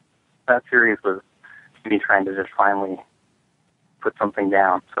that series was me trying to just finally put something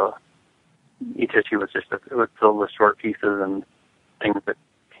down. So each issue was it was filled with short pieces and things that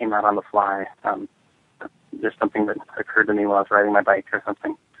came out on the fly. Just something that occurred to me while I was riding my bike or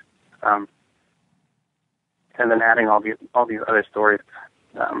something. And then adding all these other stories,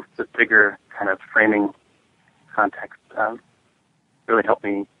 this bigger kind of framing context, really helped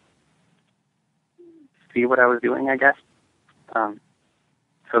me see what I was doing, I guess. So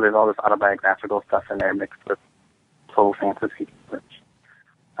there's all this autobiographical stuff in there mixed with total fantasy, which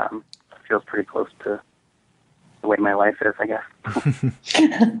feels pretty close to the way my life is, I guess.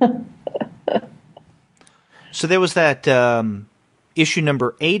 So there was that issue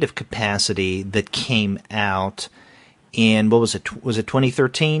number 8 of Capacity that came out in, what was it? Was it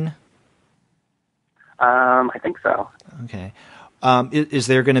 2013? I think so. Okay. Is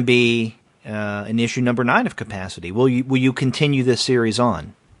there going to be an issue number 9 of Capacity? Will you continue this series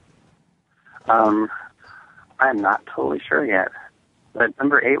on? I'm not totally sure yet. But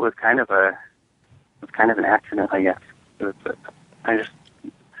number 8 was kind of an accident, I guess. I just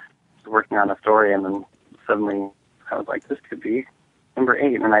was working on a story, and then suddenly I was like, this could be number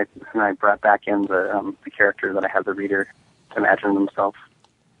 8, and I brought back in the character that I had the reader imagine themselves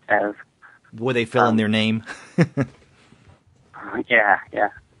as. Would they fill in their name? Yeah.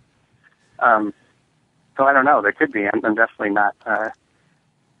 So I don't know. There could be. I'm definitely not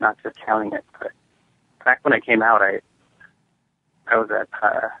discounting it. But back when it came out, I was at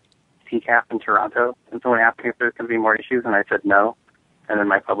TCAF in Toronto, and someone asked me if there's going to be more issues, and I said no. And then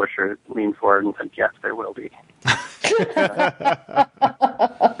my publisher leaned forward and said, yes, there will be.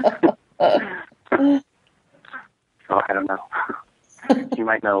 So I don't know. You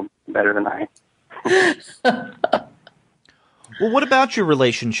might know better than I. Well, what about your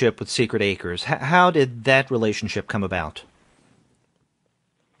relationship with Secret Acres? How did that relationship come about?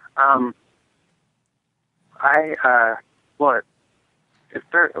 The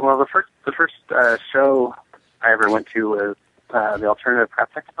first show I ever went to was the Alternative Press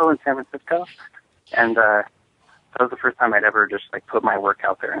Expo in San Francisco, and that was the first time I'd ever just put my work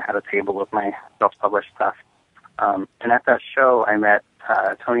out there and had a table with my self-published stuff. And at that show, I met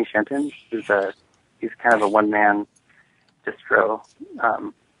Tony Shenton, he's kind of a one-man distro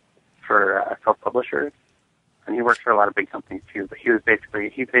for self-publishers, and he works for a lot of big companies too. But he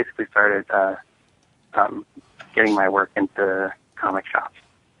basically started getting my work into comic shops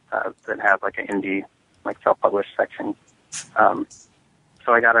that have an indie self-published section. So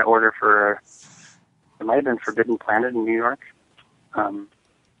I got an order for, it might have been Forbidden Planet in New York.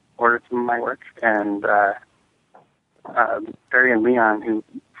 Ordered some of my work, and Barry and Leon, who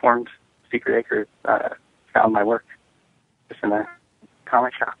formed Secret Acres found my work just in a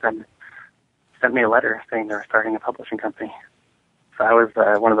comic shop and sent me a letter saying they were starting a publishing company. So I was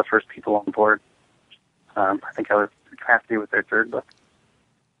one of the first people on board. I think I was happy with their third book.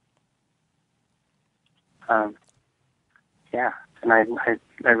 Yeah, and I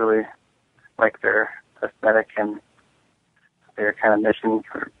really like their aesthetic and their kind of mission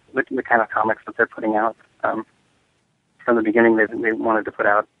for the kind of comics that they're putting out. From the beginning, they wanted to put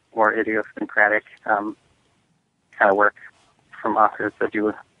out more idiosyncratic kind of work from authors that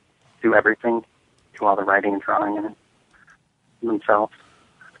do everything, do all the writing and drawing and themselves.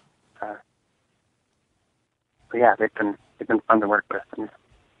 But yeah, they've been fun to work with and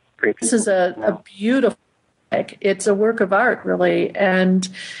great people. This is a beautiful. It's a work of art, really, and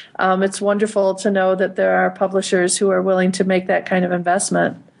it's wonderful to know that there are publishers who are willing to make that kind of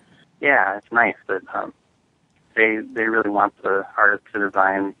investment. Yeah, it's nice that they really want the artists to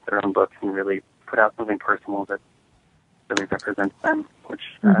design their own books and really put out something personal that really represents them, which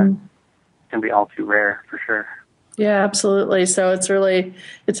can be all too rare for sure. Yeah, absolutely. So it's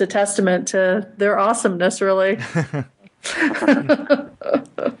a testament to their awesomeness, really.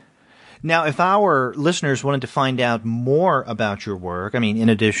 Now, if our listeners wanted to find out more about your work, I mean, in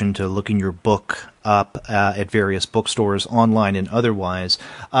addition to looking your book up at various bookstores, online and otherwise,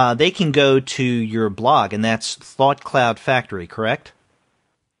 they can go to your blog, and that's Thought Cloud Factory, correct?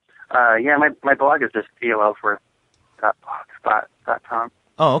 Yeah, my blog is just theoellsworth.blogspot.com.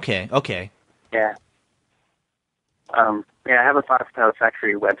 Oh, okay. Yeah. Yeah, I have a Thought Cloud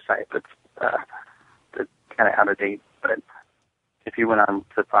Factory website that's kind of out of date, but if you went on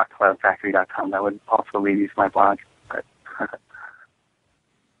to thoughtcloudfactory.com, that would also lead you to my blog.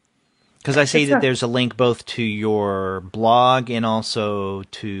 Because I see that there's a link both to your blog and also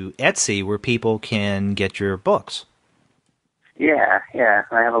to Etsy where people can get your books. Yeah.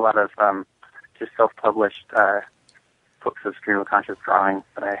 I have a lot of just self-published books of stream of conscious drawing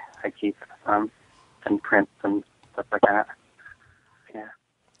that I keep and prints and stuff like that. Yeah.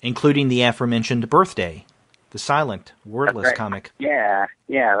 Including the aforementioned Birthday. The silent, wordless comic. Yeah,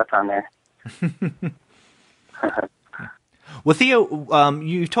 that's on there. Well, Theo,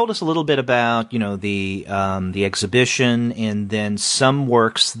 you told us a little bit about, the exhibition and then some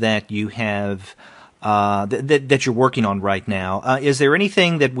works that you have that you're working on right now. Is there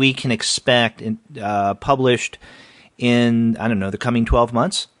anything that we can expect published in, I don't know, the coming 12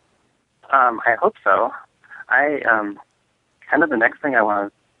 months? I hope so. Kind of the next thing I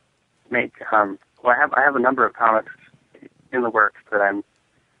want to make. Well, I have a number of comics in the works that I'm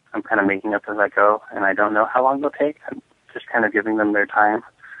kind of making up as I go, and I don't know how long they'll take. I'm just kind of giving them their time,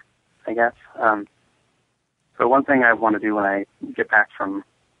 I guess. But one thing I want to do when I get back from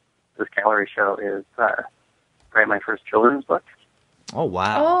this gallery show is write my first children's book. Oh,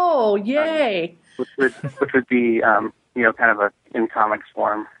 wow. Oh, yay. Which would be, kind of in comics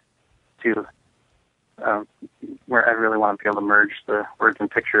form too. Where I really want to be able to merge the words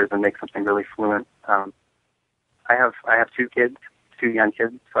and pictures and make something really fluent. I have two young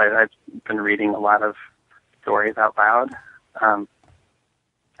kids, so I've been reading a lot of stories out loud, and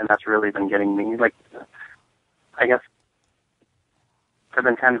that's really been getting me. Like, I guess I've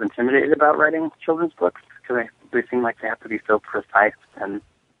been kind of intimidated about writing children's books because they seem like they have to be so precise and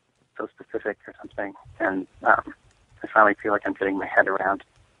so specific or something, and I finally feel like I'm getting my head around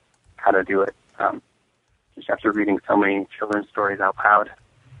how to do it. Just after reading so many children's stories out loud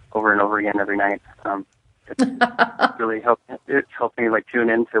over and over again every night, it's really helped me like tune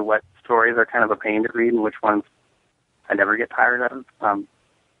into what stories are kind of a pain to read and which ones I never get tired of, and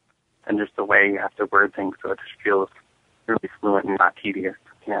just the way you have to word things so it just feels really fluent and not tedious,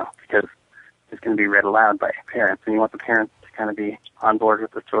 because it's going to be read aloud by parents, and you want the parents to kind of be on board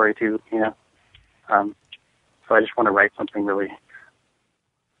with the story too, So I just want to write something really,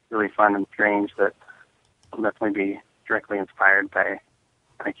 really fun and strange that will definitely be directly inspired by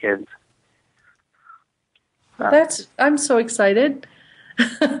my kids. I'm so excited.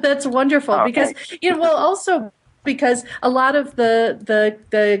 That's wonderful because also because a lot of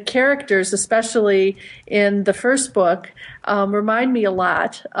the characters, especially in the first book, remind me a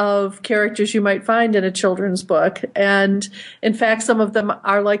lot of characters you might find in a children's book. And in fact, some of them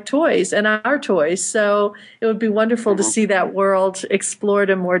are like toys and are toys. So it would be wonderful to see that world explored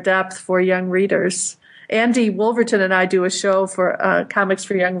in more depth for young readers. Andy Wolverton and I do a show for comics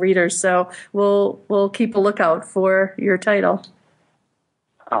for young readers, so we'll keep a lookout for your title.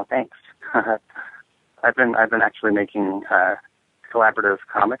 Oh, thanks. I've been actually making collaborative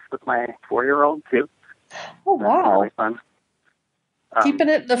comics with my 4-year-old too. Oh, wow! That's really fun. Keeping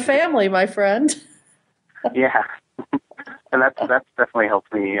it in the family, my friend. Yeah. And that's definitely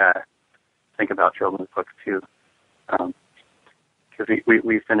helped me think about children's books too. Because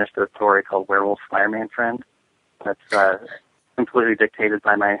we finished a story called Werewolf Fireman Friend. That's completely dictated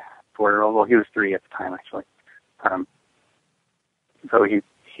by my 4-year-old. Well, he was 3 at the time, actually. So he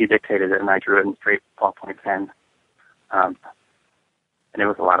dictated it, and I drew it in straight ballpoint pen. And it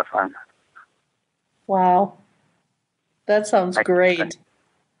was a lot of fun. Wow. That sounds great.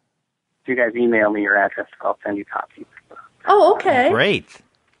 If you guys email me your address, I'll send you copies. Oh, okay. Great.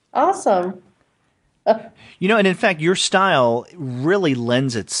 Awesome. You know, and in fact, your style really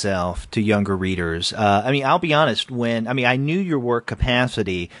lends itself to younger readers. I mean, I'll be honest, I knew your work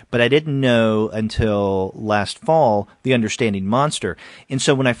capacity, but I didn't know until last fall the Understanding Monster. And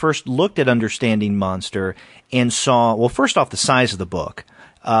so when I first looked at Understanding Monster and saw, well, first off, the size of the book,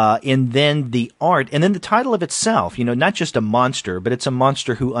 and then the art, and then the title of itself, you know, not just a monster, but it's a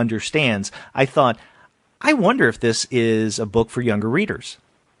monster who understands, I thought, I wonder if this is a book for younger readers.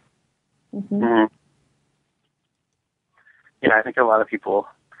 Mm-hmm. Mm-hmm. Yeah, I think a lot of people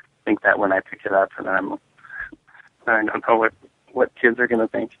think that when I pick it up, and I don't know what kids are going to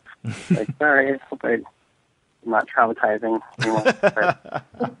think. Like, sorry, I hope I'm not traumatizing anyone. But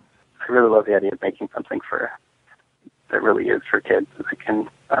I really love the idea of making something that really is for kids, that can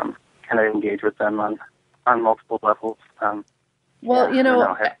kind of engage with them on multiple levels. Well,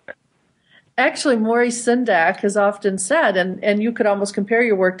 yeah, actually, Maurice Sendak has often said, and you could almost compare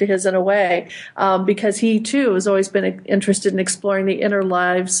your work to his in a way, because he, too, has always been interested in exploring the inner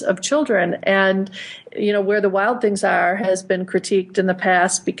lives of children. And, you know, Where the Wild Things Are has been critiqued in the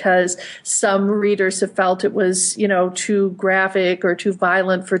past because some readers have felt it was, you know, too graphic or too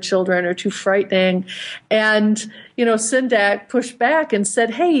violent for children or too frightening. And, you know, Sendak pushed back and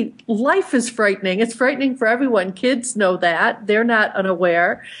said, hey, life is frightening. It's frightening for everyone. Kids know that. They're not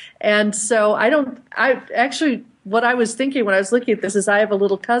unaware. And so what I was thinking when I was looking at this is I have a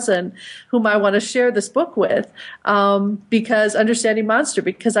little cousin whom I want to share this book with, because Understanding Monster,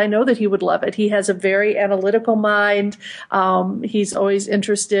 because I know that he would love it. He has a very analytical mind. He's always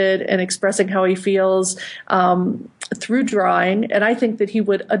interested in expressing how he feels through drawing, and I think that he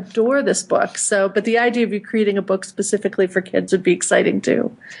would adore this book. So, but the idea of you creating a book specifically for kids would be exciting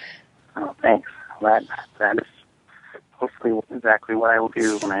too. Oh, thanks. That is hopefully exactly what I will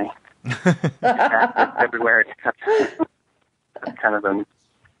do when I everywhere. That's kind of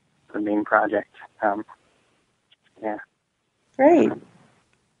the main project. Yeah. Great.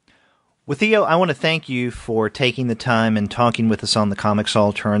 Well, Theo, I want to thank you for taking the time and talking with us on the Comics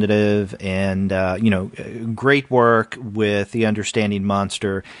Alternative, and great work with the Understanding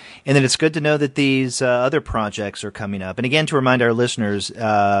Monster. And then it's good to know that these other projects are coming up. And again, to remind our listeners,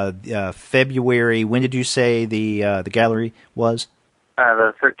 February. When did you say the gallery was?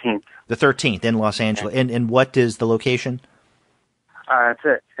 The 13th. The 13th in Los Angeles. Okay. And what is the location?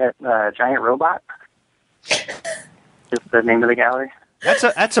 It's at Giant Robot. Is the name of the gallery.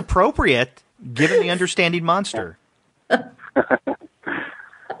 That's appropriate, given the Understanding Monster. Yep.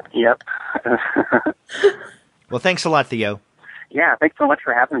 Well, thanks a lot, Theo. Yeah, thanks so much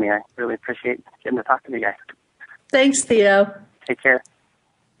for having me. I really appreciate getting to talk to you guys. Thanks, Theo. Take care.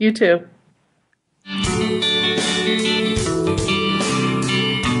 You too.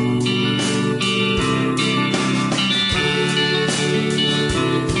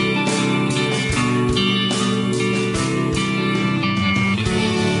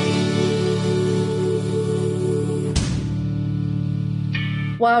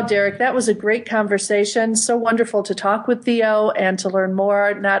 Wow, Derek, that was a great conversation. So wonderful to talk with Theo and to learn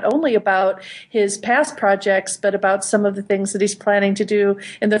more, not only about his past projects, but about some of the things that he's planning to do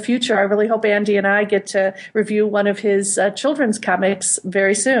in the future. I really hope Andy and I get to review one of his children's comics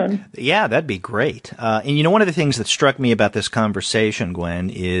very soon. Yeah, that'd be great. And you know, one of the things that struck me about this conversation,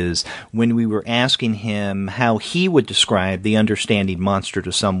 Gwen, is when we were asking him how he would describe the Understanding Monster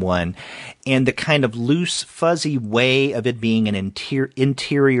to someone, and the kind of loose, fuzzy way of it being an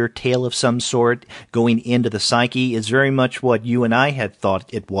interior tale of some sort going into the psyche is very much what you and I had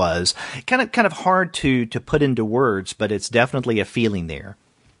thought it was. Kind of hard to put into words, but it's definitely a feeling there.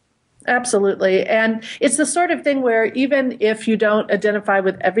 Absolutely. And it's the sort of thing where even if you don't identify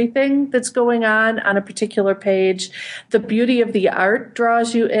with everything that's going on a particular page, the beauty of the art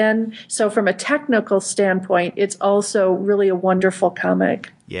draws you in. So from a technical standpoint, it's also really a wonderful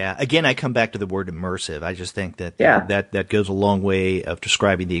comic. Yeah. Again, I come back to the word immersive. I just think that Yeah. that goes a long way of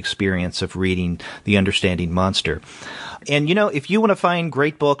describing the experience of reading The Understanding Monster. And, if you want to find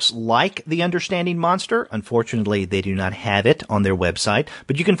great books like The Understanding Monster, unfortunately, they do not have it on their website,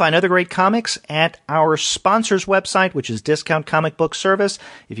 but you can find other great comics at our sponsor's website, which is Discount Comic Book Service.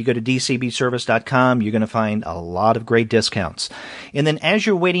 If you go to dcbservice.com, you're going to find a lot of great discounts. And then as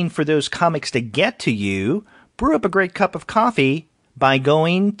you're waiting for those comics to get to you, brew up a great cup of coffee by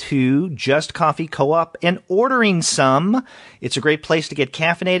going to Just Coffee Co-op and ordering some. It's a great place to get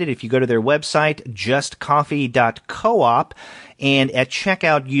caffeinated. If you go to their website, justcoffee.coop, and at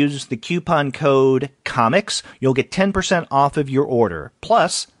checkout use the coupon code COMICS, you'll get 10% off of your order.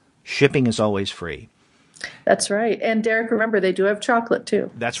 Plus, shipping is always free. That's right. And Derek, remember, they do have chocolate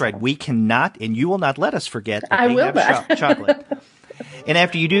too. That's right. We cannot, and you will not let us forget that I they will have not. chocolate. And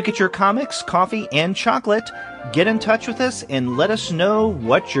after you do get your comics, coffee, and chocolate, get in touch with us and let us know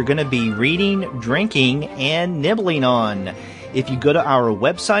what you're going to be reading, drinking, and nibbling on. If you go to our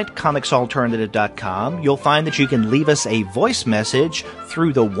website, comicsalternative.com, you'll find that you can leave us a voice message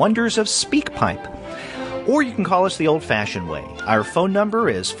through the wonders of SpeakPipe. Or you can call us the old-fashioned way. Our phone number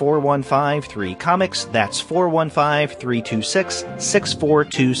is 415-3-COMICS. That's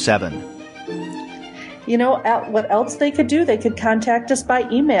 415-326-6427. What else they could do? They could contact us by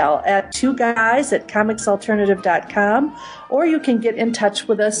email at 2guys@comicsalternative.com, or you can get in touch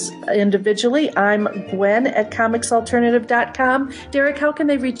with us individually. I'm Gwen at comicsalternative.com. Derek, how can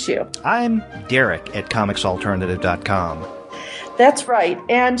they reach you? I'm Derek at comicsalternative.com. That's right.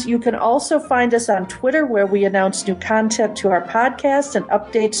 And you can also find us on Twitter, where we announce new content to our podcast and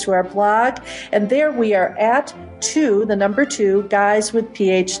updates to our blog. And there we are at 2 Guys with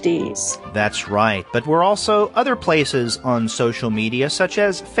PhDs. That's right. But we're also other places on social media, such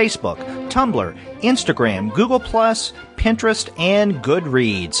as Facebook, Tumblr, Instagram, Google+, Pinterest, and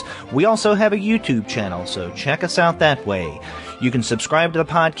Goodreads. We also have a YouTube channel, so check us out that way. You can subscribe to the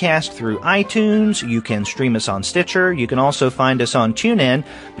podcast through iTunes. You can stream us on Stitcher. You can also find us on TuneIn.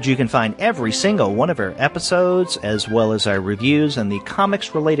 But you can find every single one of our episodes, as well as our reviews and the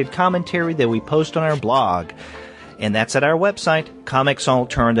comics-related commentary that we post on our blog. And that's at our website,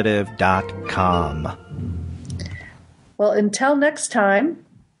 comicsalternative.com. Well, until next time,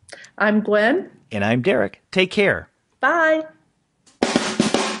 I'm Gwen. And I'm Derek. Take care. Bye.